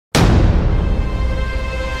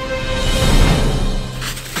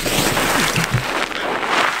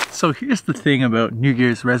So here's the thing about New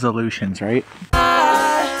Year's resolutions, right? What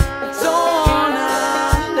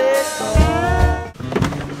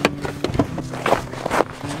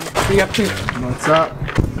are you up to? What's up?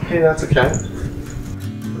 Hey, that's okay.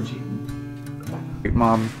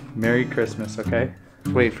 Mom, Merry Christmas, okay?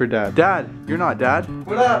 Wait for Dad. Dad, you're not Dad?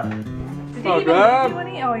 What up? Did he even do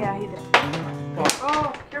any? Oh yeah, he did.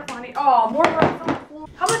 Oh, careful, honey. Oh, more rice on the floor.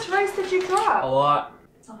 How much rice did you drop? A lot.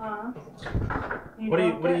 Uh-huh. What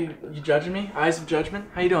are you judging me? Eyes of judgment?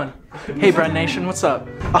 How you doing? Hey, BREN Nation, what's up?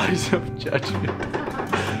 Eyes of judgment.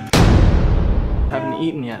 Haven't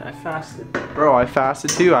eaten yet. I fasted. Bro, I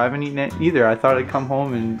fasted too. I haven't eaten it either. I thought I'd come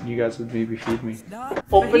home and you guys would maybe feed me.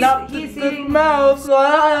 Open up he's the eating. mouth.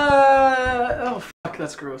 Oh, fuck,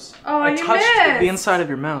 that's gross. Oh, I you touched missed. the inside of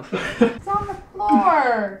your mouth. It's on the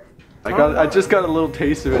floor. I just got a little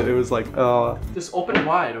taste of it. It was like, Just open it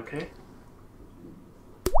wide, okay?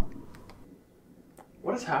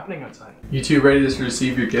 What is happening outside? You two ready to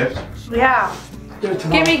receive your gift? Yeah.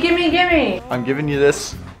 Gimme. I'm giving you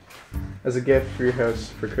this as a gift for your house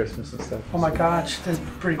for Christmas and stuff. Oh my gosh, that's a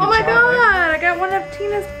pretty good Oh my job, god, I got one of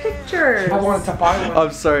Tina's pictures. I wanted to buy one.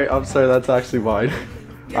 I'm sorry, that's actually mine.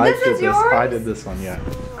 This is yours? I did this one, yeah.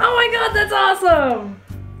 Oh my god, that's awesome.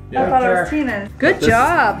 I thought it was Tina's. Good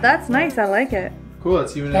job. That's nice. I like it. Cool,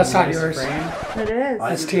 it's even That's not yours. It is.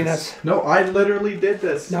 That's Tina's. No, I literally did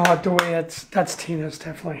this. No, the way that's Tina's,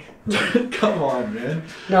 definitely. Come on, man.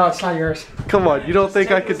 No, it's not yours. Come on, you don't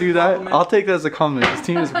think I could do that? I'll take that as a compliment. This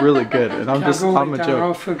team is really good, and I'm a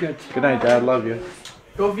joke. Food good. Good night, Dad. Love you.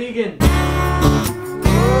 Go vegan.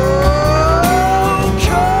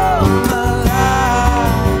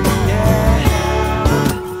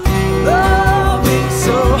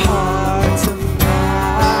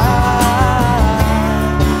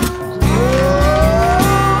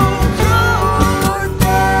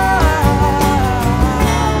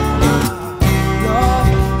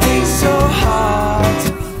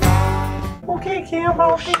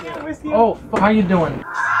 Oh, how you doing?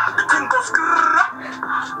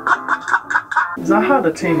 Is that how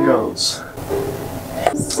the team goes?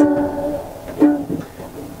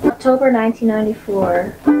 October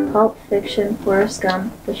 1994, Pulp Fiction, Forrest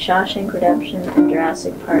Gump, The Shawshank Redemption, and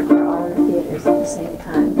Jurassic Park are all in the theaters at the same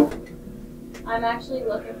time. I'm actually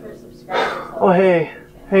looking for subscribers. Oh, hey.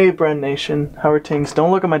 Hey, BREN Nation. How are things? Don't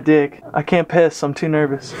look at my dick. I can't piss. I'm too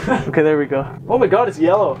nervous. Okay, there we go. Oh my god, it's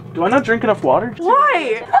yellow. Do I not drink enough water?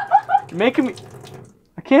 Why? You're making me...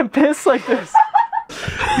 I can't piss like this.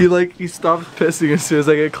 He stops pissing as soon as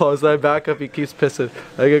I get close. Then I back up, he keeps pissing.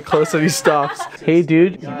 I get close and he stops. Hey,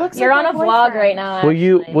 dude. You're on a vlog right now, Will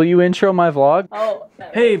you intro my vlog? Oh.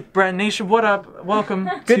 Hey, BREN Nation, what up? Welcome.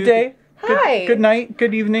 Good day. Hi. Good night.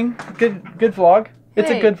 Good evening. Good vlog. It's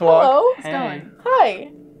a good vlog. Hello. Hey.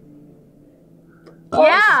 Hi.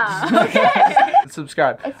 Yeah. Okay.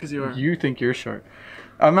 Subscribe. You think you're short.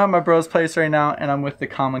 I'm at my bro's place right now, and I'm with the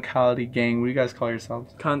Comicality gang. What do you guys call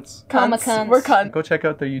yourselves? Cunts. Cunts. We're cunts. Go check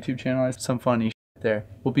out their YouTube channel. There's some funny shit there.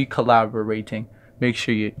 We'll be collaborating. Make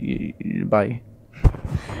sure you bye.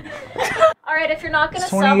 Alright, if you're not gonna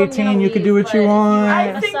It's sub, I'm 2018, gonna you leave, can do what but you if want. are I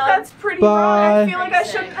gonna think sub- that's pretty Bye. wrong. I feel like I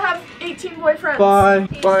shouldn't have 18 boyfriends. Bye.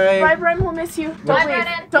 Bye, Bye. BREN. We'll miss you. Don't Bye, leave.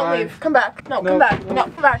 Brennan. Don't Bye. leave. Come back. No, No. come back. No,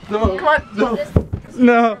 come back. No. Come on. No. Just-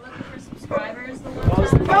 No. We're looking for subscribers. The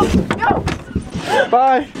ones that- Go.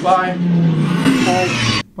 Bye. Bye. Bye.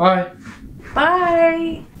 Bye.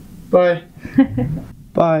 Bye.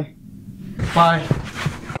 Bye. Bye.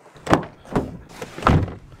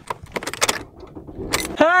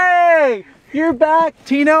 Hey! You're back!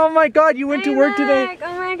 Tina, oh my god, you went to work today.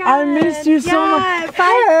 Oh my god. I missed you so much.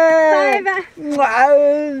 Bye. Hey!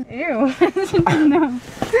 Bye. Ew. No.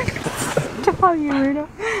 Stop, you weirdo.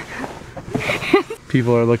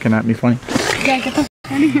 People are looking at me funny. Yeah, get the f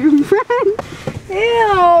out of here, BREN.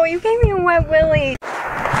 Ew, you gave me a wet willy.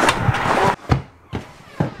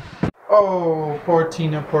 Oh, poor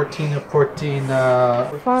Tina, poor Tina, poor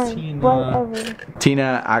Tina. Fine, Tina. whatever.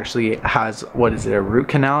 Tina actually has, what is it, a root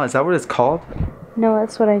canal? Is that what it's called? No,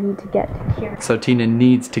 that's what I need to get here. So Tina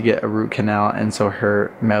needs to get a root canal, and so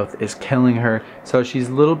her mouth is killing her. So she's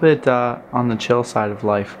a little bit on the chill side of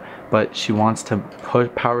life, but she wants to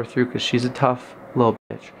power through because she's a tough little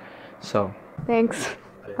bitch. So. Thanks.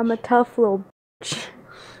 I'm a tough little bitch.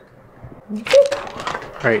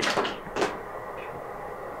 Right.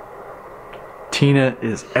 Tina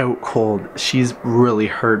is out cold. She's really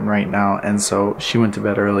hurting right now, and so she went to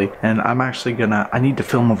bed early. And I'm actually I need to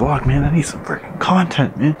film a vlog, man. I need some freaking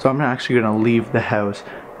content, man. So I'm actually gonna leave the house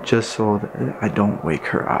just so that I don't wake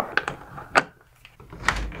her up.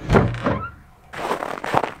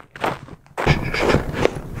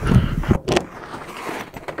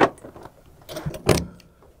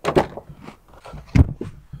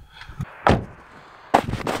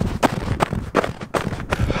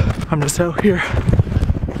 I'm just out here.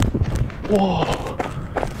 Whoa,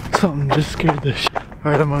 something just scared the shit.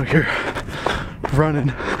 All right, I'm out here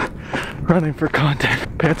running for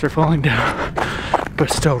content. Pants are falling down, but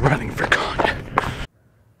still running for content.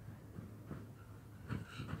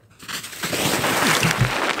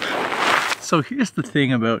 So here's the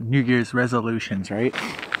thing about New Year's resolutions, right?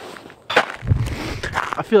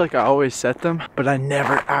 I feel like I always set them, but I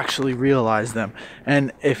never actually realize them.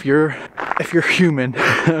 And if you're human,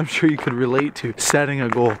 I'm sure you could relate to setting a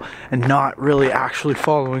goal and not really actually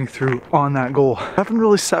following through on that goal. I haven't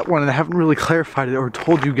really set one and I haven't really clarified it or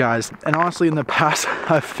told you guys. And honestly, in the past,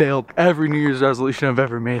 I've failed every New Year's resolution I've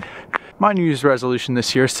ever made. My New Year's resolution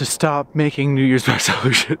this year is to stop making New Year's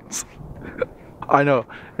resolutions. I know,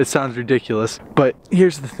 it sounds ridiculous, but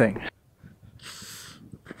here's the thing.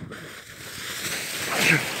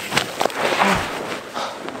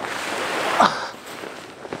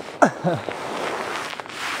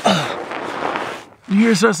 New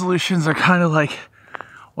Year's resolutions are kind of like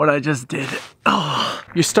what I just did. Oh,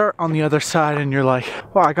 you start on the other side and you're like,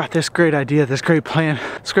 wow, I got this great idea, this great plan,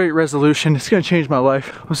 this great resolution. It's gonna change my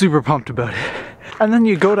life. I'm super pumped about it. And then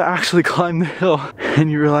you go to actually climb the hill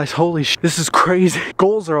and you realize, holy shit, this is crazy.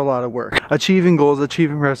 Goals are a lot of work. Achieving goals,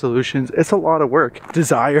 achieving resolutions, it's a lot of work.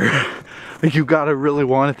 Desire, like you gotta really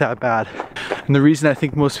want it that bad. And the reason I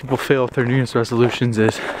think most people fail with their New Year's resolutions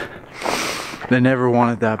is they never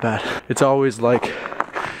want it that bad. It's always like,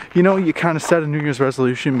 you know, you kind of set a New Year's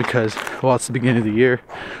resolution because, well, it's the beginning of the year.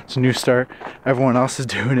 It's a new start. Everyone else is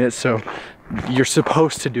doing it, so you're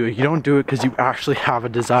supposed to do it. You don't do it because you actually have a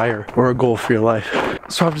desire or a goal for your life.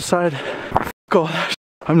 So I've decided, f*** all that.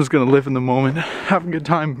 I'm just gonna live in the moment, have a good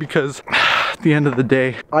time, because at the end of the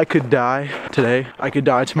day, I could die today, I could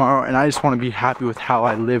die tomorrow, and I just want to be happy with how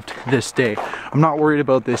I lived this day. I'm not worried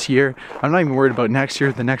about this year. I'm not even worried about next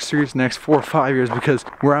year, the next 3 years, the next 4 or 5 years, because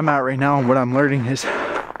where I'm at right now and what I'm learning is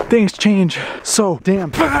things change so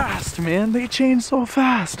damn fast, man. They change so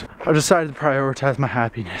fast. I've decided to prioritize my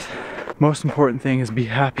happiness. Most important thing is be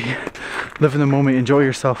happy. Live in the moment, enjoy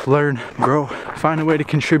yourself, learn, grow, find a way to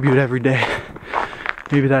contribute every day.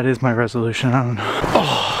 Maybe that is my resolution, I don't know.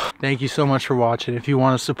 Oh, thank you so much for watching. If you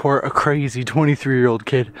want to support a crazy 23-year-old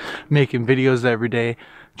kid making videos every day,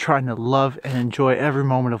 trying to love and enjoy every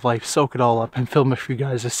moment of life, soak it all up and film it for you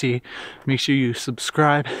guys to see, make sure you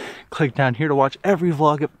subscribe, click down here to watch every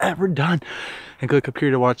vlog I've ever done, and click up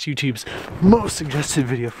here to watch YouTube's most suggested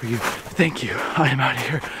video for you. Thank you. I am out of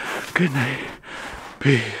here. Good night.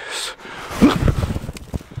 Peace.